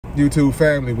YouTube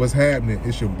family, what's happening?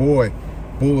 It's your boy,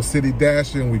 Bull City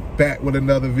Dashin. We back with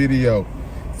another video.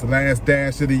 It's the last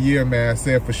dash of the year, man. I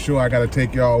said for sure I gotta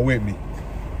take y'all with me.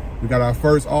 We got our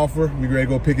first offer. We ready to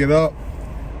go pick it up.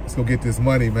 Let's go get this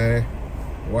money, man.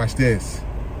 Watch this.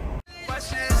 Watch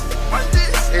this, watch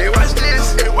this, hey, watch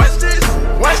this, hey, watch this,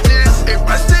 watch this, hey,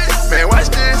 watch this, man, watch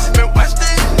this, man, watch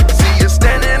this. See you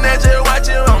standing there just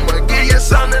watching, I'ma give you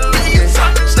something to leave.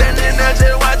 Standing there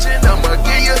just watching, I'ma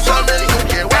give you something to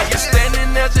leave. Yeah, while you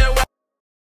standing there just watching.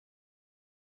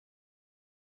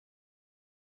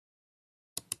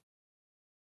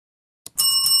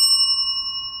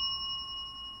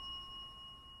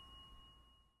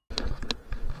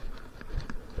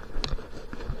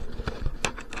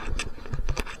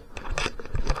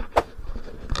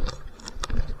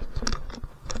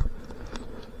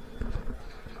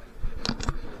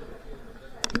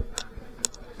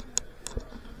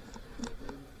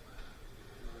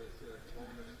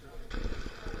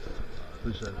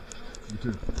 Appreciate it. You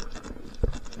too.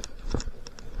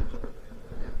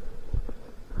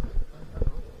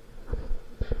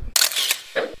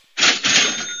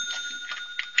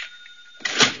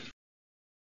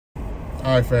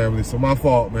 All right, family. So my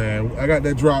fault, man. I got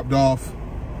that dropped off.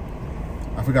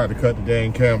 I forgot to cut the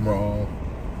dang camera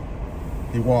on.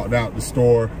 He walked out the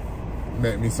store,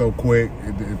 met me so quick.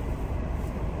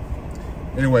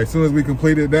 Anyway, as soon as we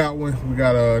completed that one, we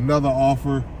got another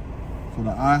offer for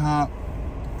the IHOP.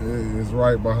 It is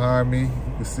right behind me. You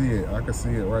can see it. I can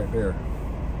see it right there.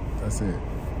 That's it.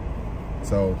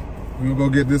 So we're gonna go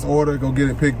get this order, go get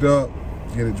it picked up,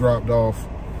 get it dropped off,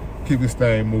 keep this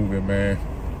thing moving, man.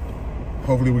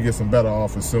 Hopefully we get some better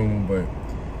offers soon, but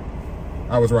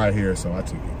I was right here, so I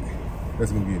took it.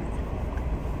 Let's go get it.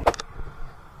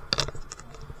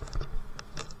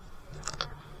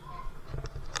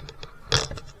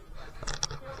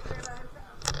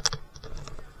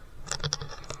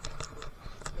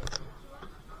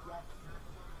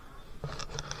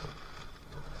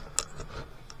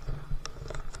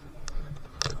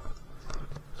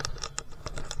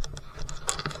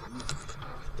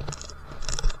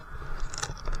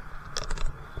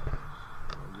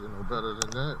 Better than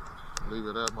that, leave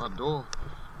it at my door.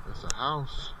 It's a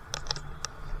house.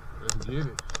 Let's get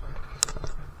it.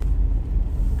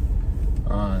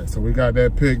 All right, so we got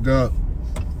that picked up.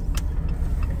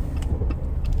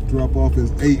 Drop off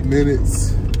is 8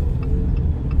 minutes,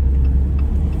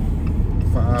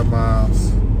 5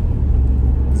 miles.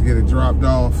 Let's get it dropped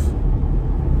off.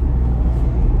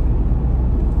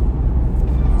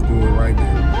 Let's do it right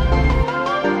there.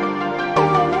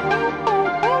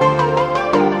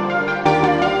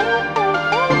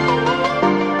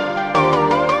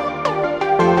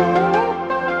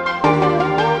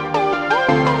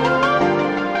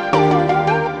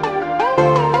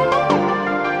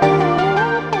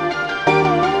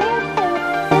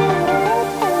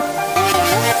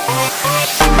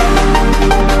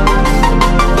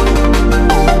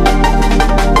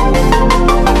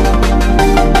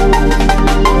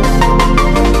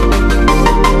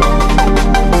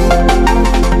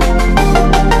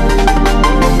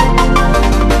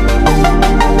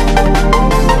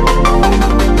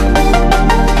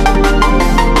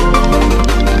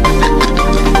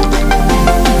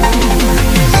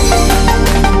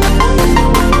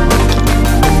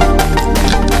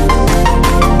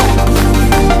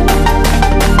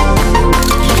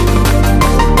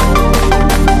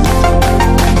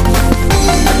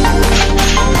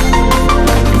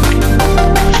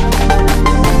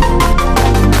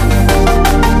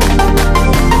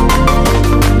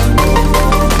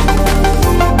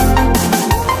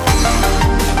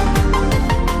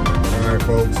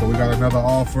 So we got another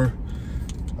offer.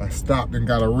 I stopped and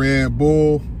got a Red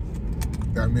Bull.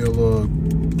 Got me a little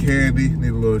candy. Need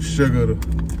a little sugar to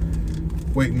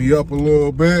wake me up a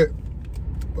little bit.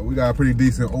 But we got a pretty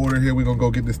decent order here. We're gonna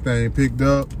go get this thing picked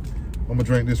up. I'm gonna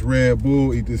drink this Red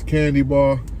Bull, eat this candy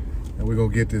bar, and we're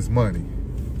gonna get this money.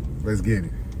 Let's get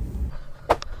it.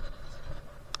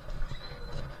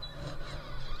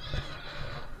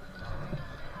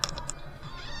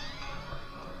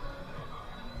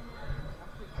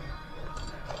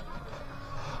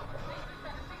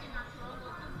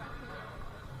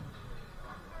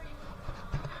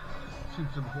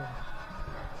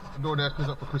 Doordash comes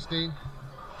up for Christine.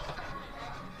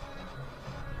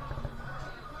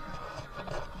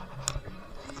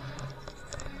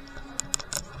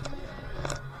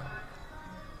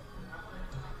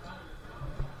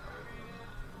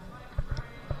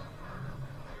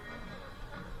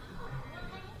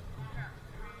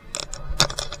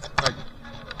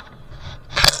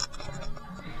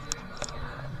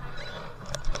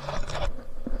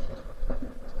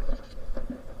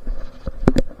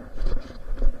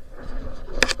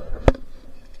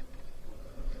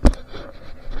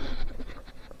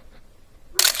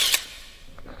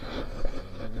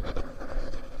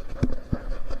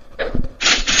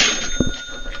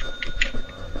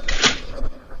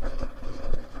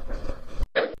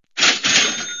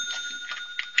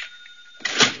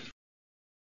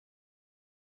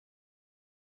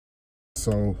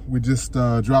 So we just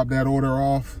dropped that order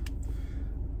off,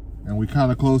 and we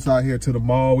kind of close out here to the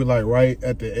mall. We like right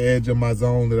at the edge of my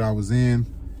zone that I was in,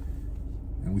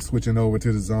 and we switching over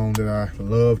to the zone that I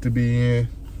love to be in.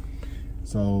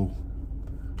 So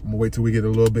I'm gonna wait till we get a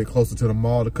little bit closer to the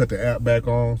mall to cut the app back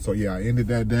on. So yeah, I ended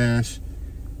that dash,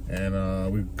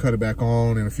 and we cut it back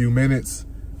on in a few minutes.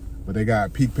 But they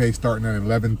got peak pay starting at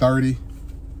 11:30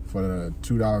 for the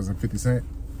 $2.50.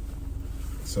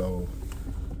 So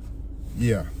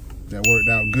yeah, that worked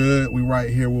out good. We right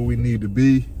here where we need to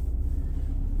be,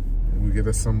 and we get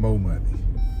us some more money.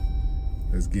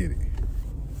 Let's get it.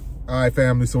 All right,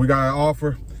 family, so we got an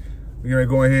offer. We're gonna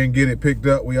go ahead and get it picked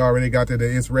up. We already got the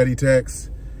 "it's ready"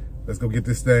 text. Let's go get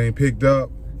this thing picked up.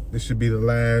 This should be the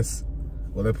last,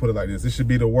 well, let's put it like this. This should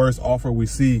be the worst offer we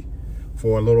see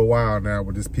for a little while now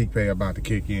with this peak pay about to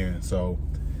kick in. So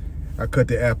I cut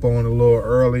the app on a little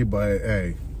early, but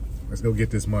hey, let's go get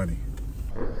this money.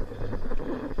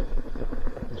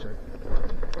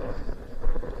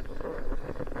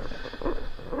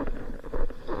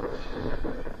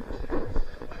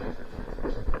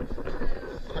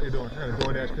 How you doing? I got a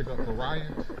DoorDash pickup for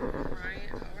Ryan.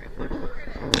 Ryan,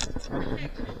 all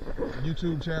right.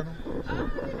 YouTube channel.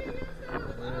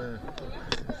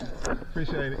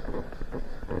 Appreciate it.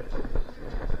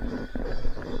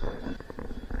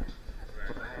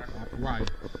 Ryan,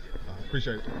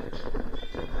 appreciate it.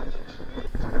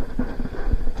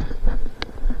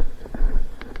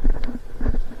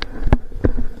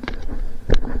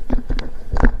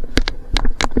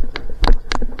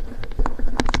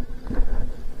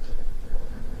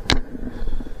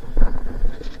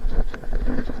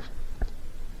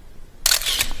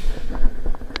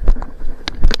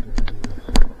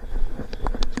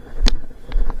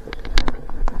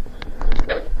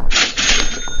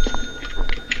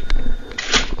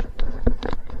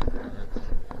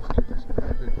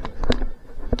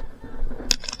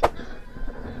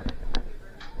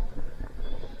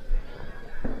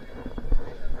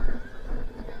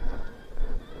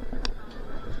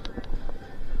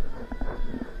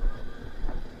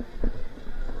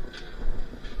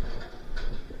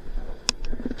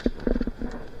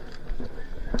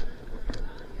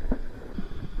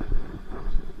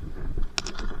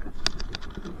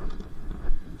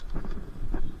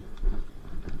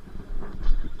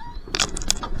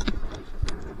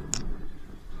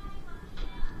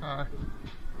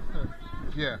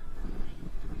 Yeah.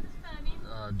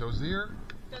 Dozier?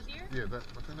 Dozier? Yeah, am I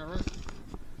saying that right?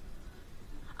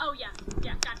 Oh, yeah.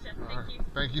 Yeah, gotcha. Thank you.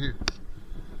 Thank you.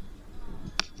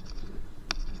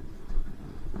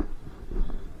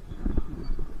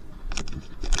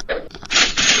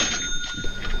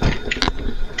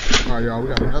 All right, y'all, we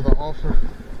got another offer.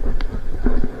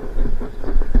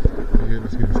 Yeah,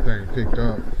 let's get this thing picked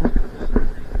up.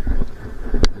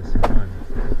 Get some money.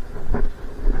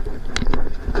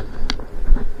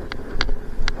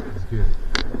 Let's get it.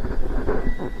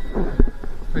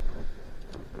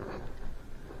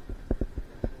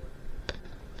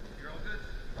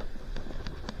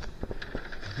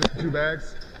 2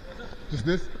 bags? Just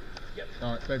this? Yep.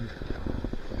 All right, thank you.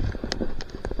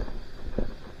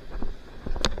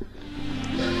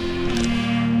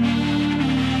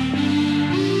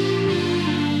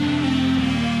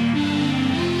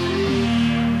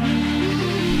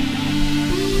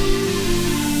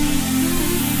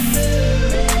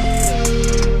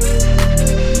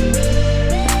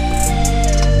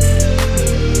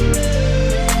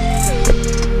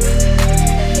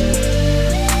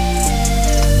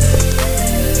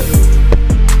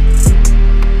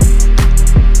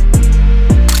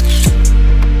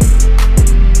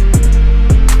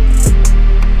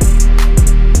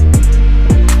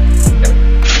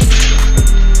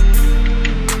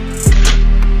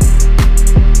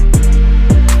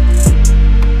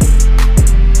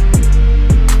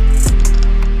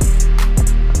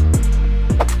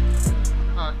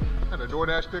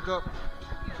 DoorDash pickup.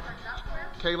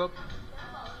 Caleb.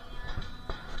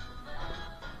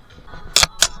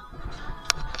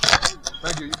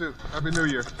 Thank you, you too. Happy New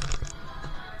Year.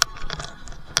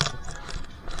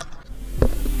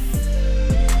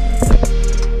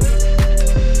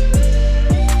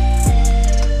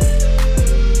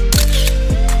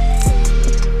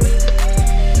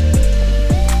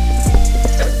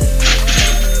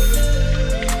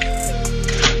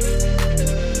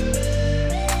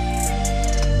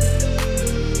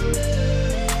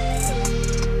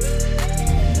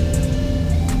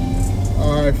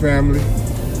 Family,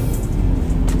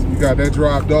 so we got that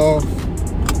dropped off.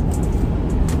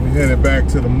 We headed back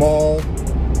to the mall,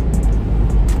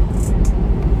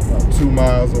 about 2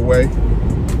 miles away.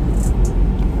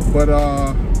 But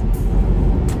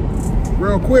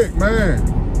real quick, man.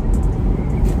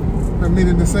 I'm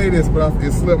meaning to say this, but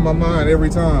it slipped my mind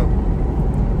every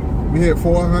time. We hit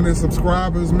 400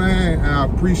 subscribers, man, and I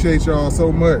appreciate y'all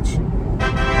so much. Y'all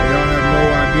have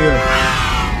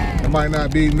no idea. It might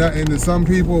not be nothing to some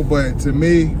people, but to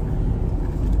me,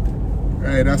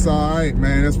 hey, that's all right,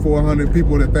 man. That's 400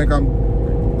 people that think I'm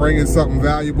bringing something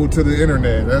valuable to the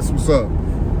internet. That's what's up.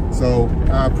 So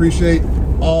I appreciate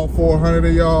all 400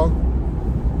 of y'all.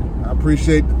 I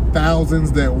appreciate the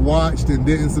thousands that watched and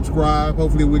didn't subscribe.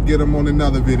 Hopefully we'll get them on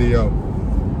another video.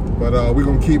 But we're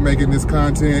gonna keep making this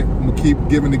content. I'm gonna keep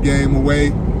giving the game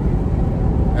away.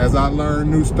 As I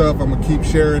learn new stuff, I'm gonna keep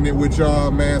sharing it with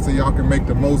y'all, man, so y'all can make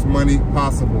the most money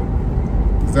possible.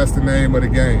 'Cause that's the name of the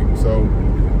game. So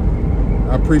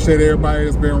I appreciate everybody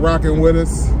that's been rocking with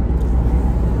us.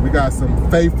 We got some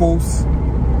faithfuls.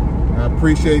 I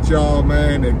appreciate y'all,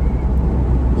 man, that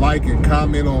like and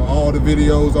comment on all the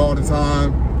videos all the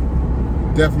time.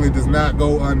 Definitely does not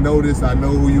go unnoticed. I know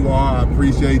who you are. I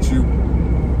appreciate you.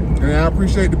 And I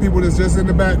appreciate the people that's just in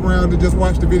the background that just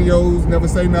watch the videos, never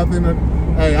say nothing.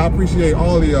 Hey, I appreciate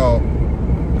all of y'all,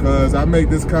 because I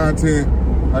make this content,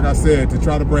 like I said, to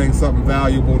try to bring something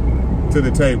valuable to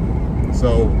the table.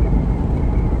 So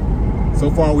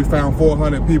far we found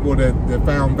 400 people that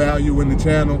found value in the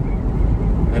channel,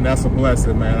 and that's a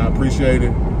blessing, man. I appreciate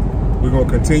it. We're gonna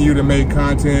continue to make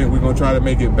content. We're gonna try to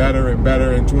make it better and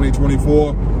better in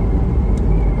 2024.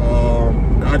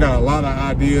 I got a lot of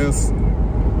ideas.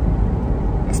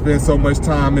 I spend so much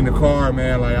time in the car,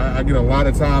 man. Like I get a lot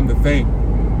of time to think.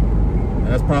 And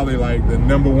that's probably like the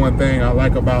 #1 thing I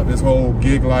like about this whole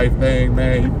gig life thing,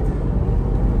 man. You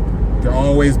can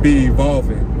always be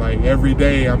evolving. Like every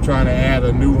day I'm trying to add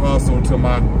a new hustle to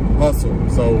my hustle.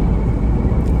 So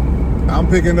I'm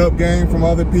picking up game from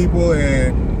other people,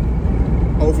 and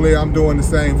hopefully I'm doing the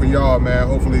same for y'all, man.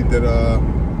 Hopefully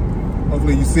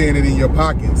you're seeing it in your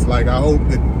pockets. Like I hope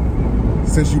that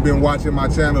since you've been watching my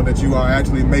channel that you are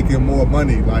actually making more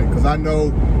money. Like, cause I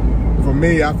know for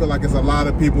me, I feel like it's a lot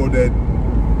of people that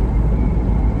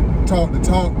talk the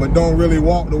talk but don't really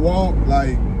walk the walk.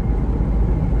 Like,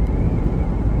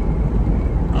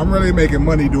 I'm really making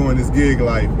money doing this gig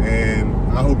life, and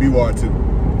I hope you are too.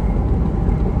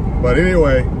 But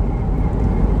anyway,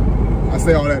 I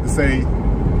say all that to say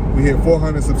we hit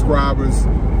 400 subscribers.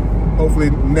 Hopefully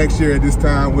next year at this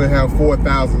time we'll have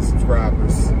 4,000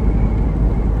 subscribers.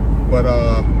 But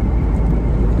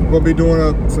we'll be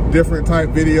doing some different type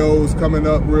videos coming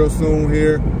up real soon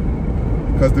here.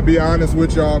 Because to be honest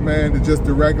with y'all, man, just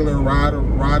the regular ride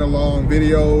along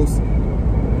videos,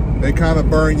 they kind of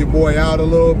burn your boy out a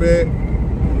little bit.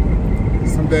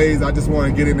 Some days I just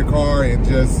want to get in the car and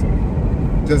just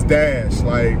dash.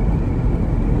 Like,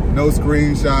 no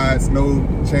screenshots, no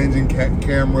changing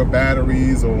camera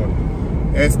batteries or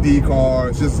SD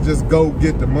cards. Just go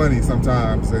get the money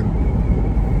sometimes. And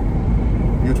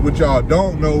what y'all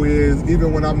don't know is,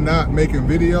 even when I'm not making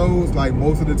videos, like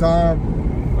most of the time,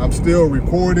 I'm still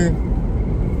recording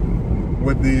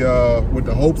with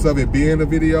the hopes of it being a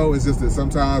video. It's just that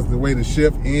sometimes the way the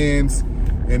shift ends,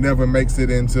 it never makes it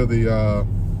into the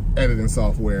editing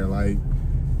software. Like,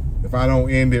 if I don't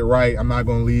end it right, I'm not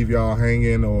gonna leave y'all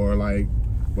hanging, or like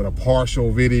with a partial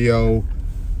video,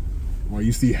 or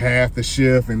you see half the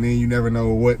shift and then you never know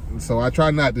what. So I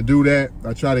try not to do that.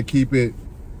 I try to keep it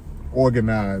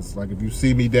organized. Like, if you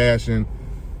see me dashing,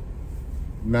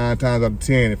 9 times out of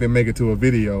 10, if it make it to a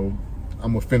video,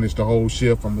 I'm gonna finish the whole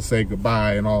shift. I'm gonna say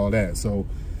goodbye and all that. So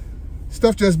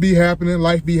stuff just be happening,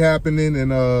 life be happening,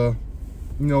 and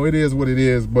you know, it is what it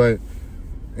is. But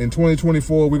in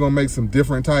 2024, we're gonna make some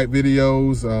different type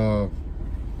videos.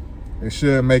 It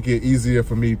should make it easier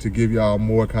for me to give y'all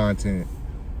more content.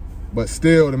 But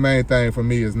still, the main thing for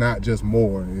me is not just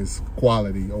more, it's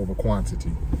quality over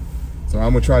quantity. So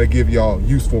I'm gonna try to give y'all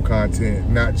useful content,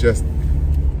 not just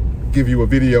give you a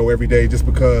video every day just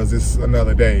because it's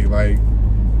another day. Like,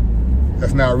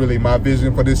 that's not really my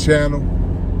vision for this channel.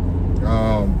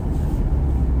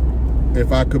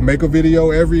 If I could make a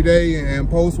video every day and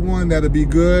post one, that'd be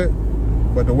good.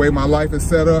 But the way my life is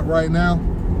set up right now,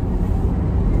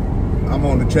 I'm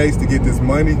on the chase to get this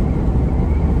money.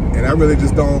 And I really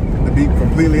just don't, to be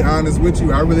completely honest with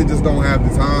you, I really just don't have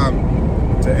the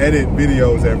time to edit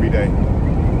videos every day.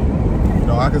 You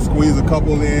know, I can squeeze a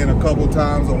couple in a couple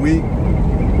times a week,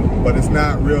 but it's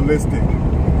not realistic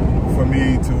for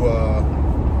me to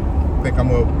think I'm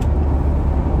gonna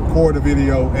record a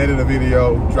video, edit a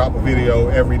video, drop a video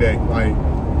every day. Like,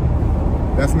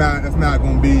 that's not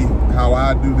gonna be how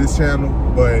I do this channel.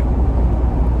 But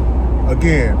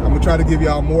again, I'm gonna try to give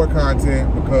y'all more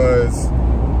content because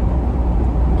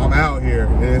I'm out here.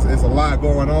 It's a lot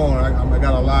going on. I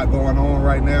got a lot going on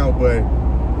right now, but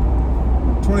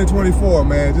 2024,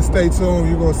 man, just stay tuned.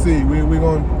 You're gonna see. We're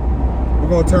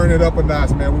gonna turn it up a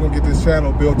notch, man. We're gonna get this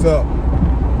channel built up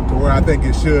to where I think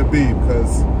it should be,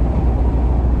 because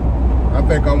I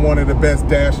think I'm one of the best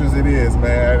dashers it is,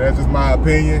 man. That's just my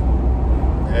opinion.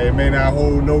 It may not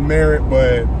hold no merit,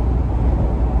 but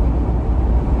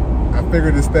I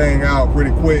figured this thing out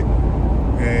pretty quick.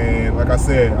 And like I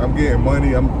said, I'm getting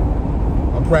money. I'm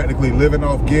practically living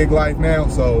off gig life now,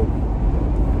 so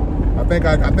I think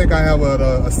I have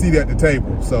a seat at the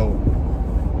table. So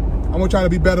I'm gonna try to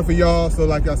be better for y'all. So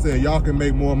like I said, y'all can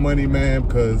make more money, man,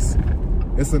 because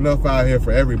it's enough out here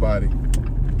for everybody.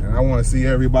 And I want to see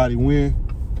everybody win.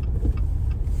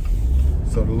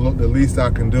 So the least I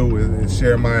can do is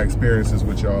share my experiences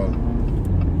with y'all.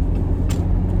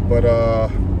 But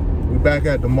we're back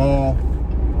at the mall.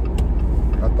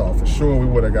 I thought for sure we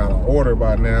would have got an order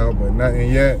by now, but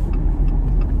nothing yet.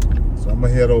 So I'm gonna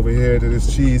head over here to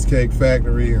this Cheesecake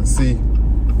Factory and see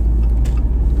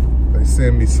if they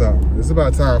send me something. It's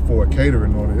about time for a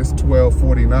catering order. It's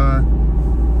 $12.49.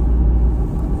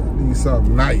 I need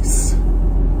something nice.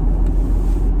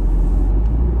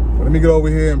 But let me get over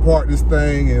here and park this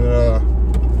thing, and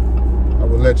I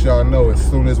will let y'all know as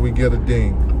soon as we get a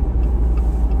ding.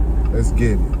 Let's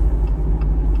get it.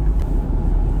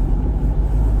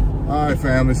 All right,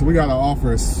 family, so we got an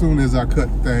offer as soon as I cut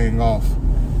the thing off.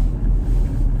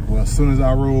 Well, as soon as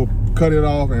I cut it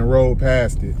off and rolled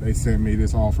past it, they sent me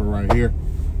this offer right here.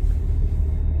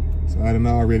 So I done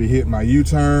already hit my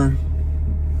U-turn.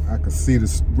 I can see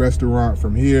this restaurant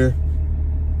from here.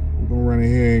 We're gonna run in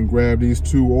here and grab these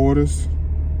 2 orders.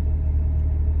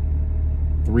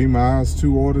 3 miles,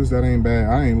 2 orders, that ain't bad.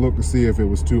 I ain't looked to see if it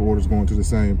was 2 orders going to the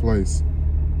same place.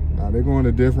 Now, they're going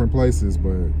to different places,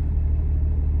 but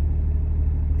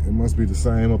it must be the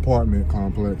same apartment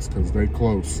complex because they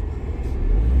close.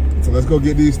 So let's go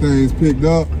get these things picked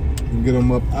up and get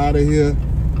them up out of here.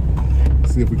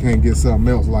 See if we can't get something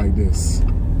else like this.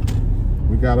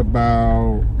 We got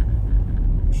about,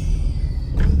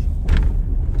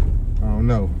 I don't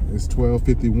know, it's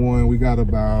 12:51. We got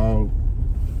about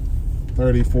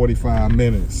 30, 45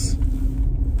 minutes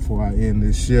before I end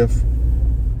this shift.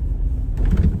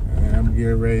 And I'm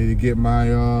getting ready to get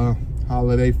my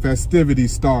holiday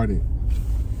festivities started.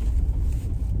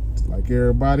 It's like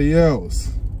everybody else.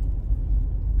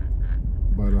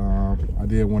 But I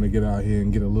did want to get out here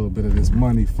and get a little bit of this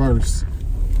money first.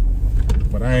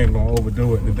 But I ain't gonna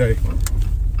overdo it today.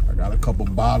 I got a couple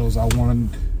bottles I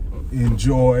want to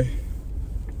enjoy.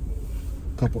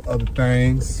 A couple other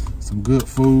things. Some good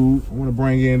food. I want to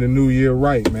bring in the new year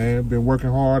right, man. Been working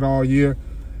hard all year.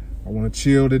 I want to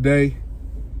chill today.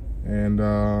 And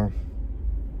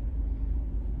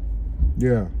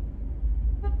yeah,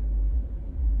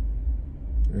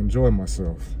 enjoy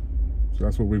myself. So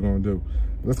that's what we're gonna do.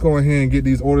 Let's go ahead and get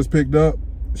these orders picked up.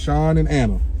 Sean and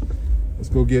Anna, let's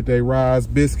go get their Rise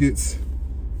biscuits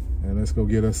and let's go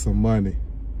get us some money.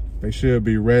 They should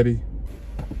be ready.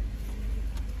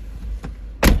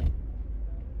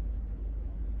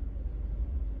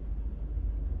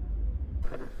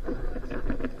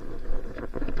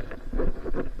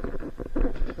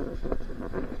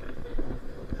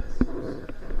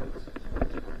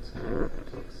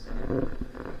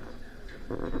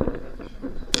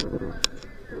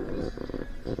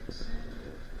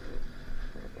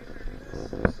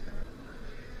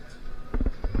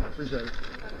 Appreciate it.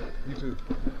 You too.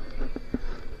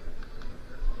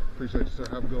 Appreciate you, sir.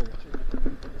 Have a good one.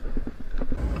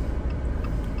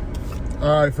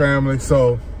 All right, family.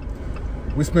 So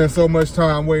we spent so much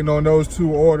time waiting on those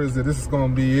 2 orders that this is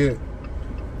going to be it.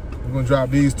 We're going to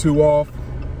drop these 2 off.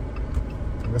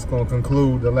 And that's going to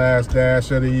conclude the last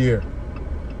dash of the year.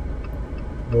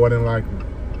 More than likely.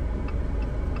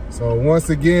 So once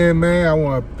again, man, I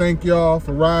want to thank y'all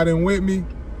for riding with me.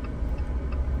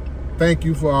 Thank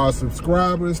you for our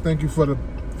subscribers. Thank you for the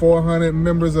 400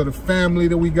 members of the family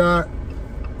that we got.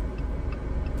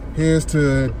 Here's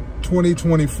to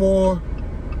 2024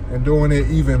 and doing it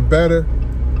even better,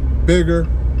 bigger.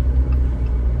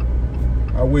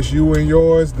 I wish you and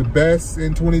yours the best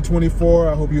in 2024.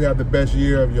 I hope you have the best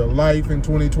year of your life in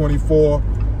 2024.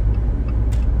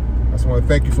 I just want to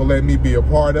thank you for letting me be a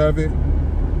part of it.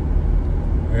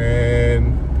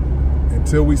 And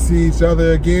until we see each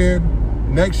other again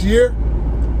next year,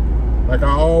 like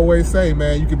I always say,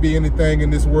 man, you can be anything in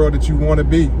this world that you want to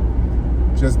be.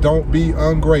 Just don't be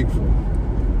ungrateful.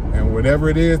 And whatever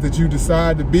it is that you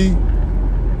decide to be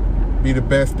the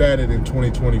best at it in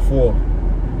 2024.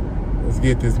 Let's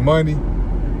get this money,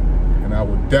 and I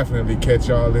will definitely catch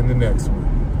y'all in the next one.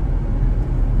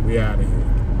 We out of here.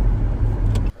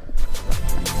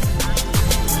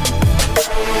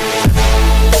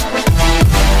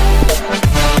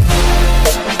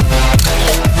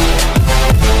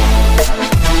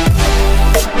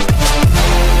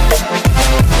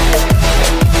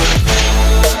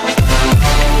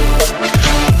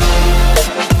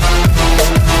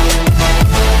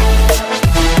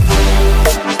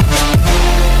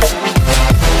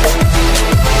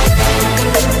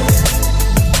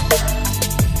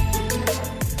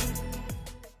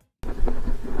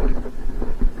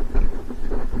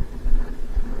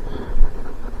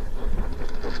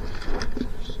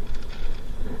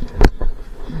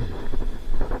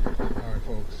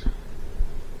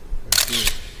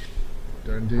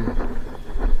 Done did.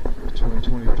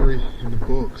 2023 in the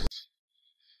books.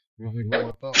 We only going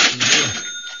up from here.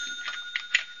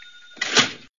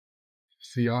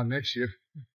 See y'all next year.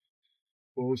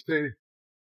 Full steady.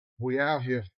 We out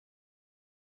here.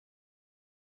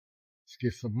 Let's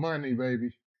get some money, baby.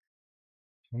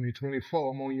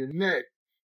 2024, I'm on your neck.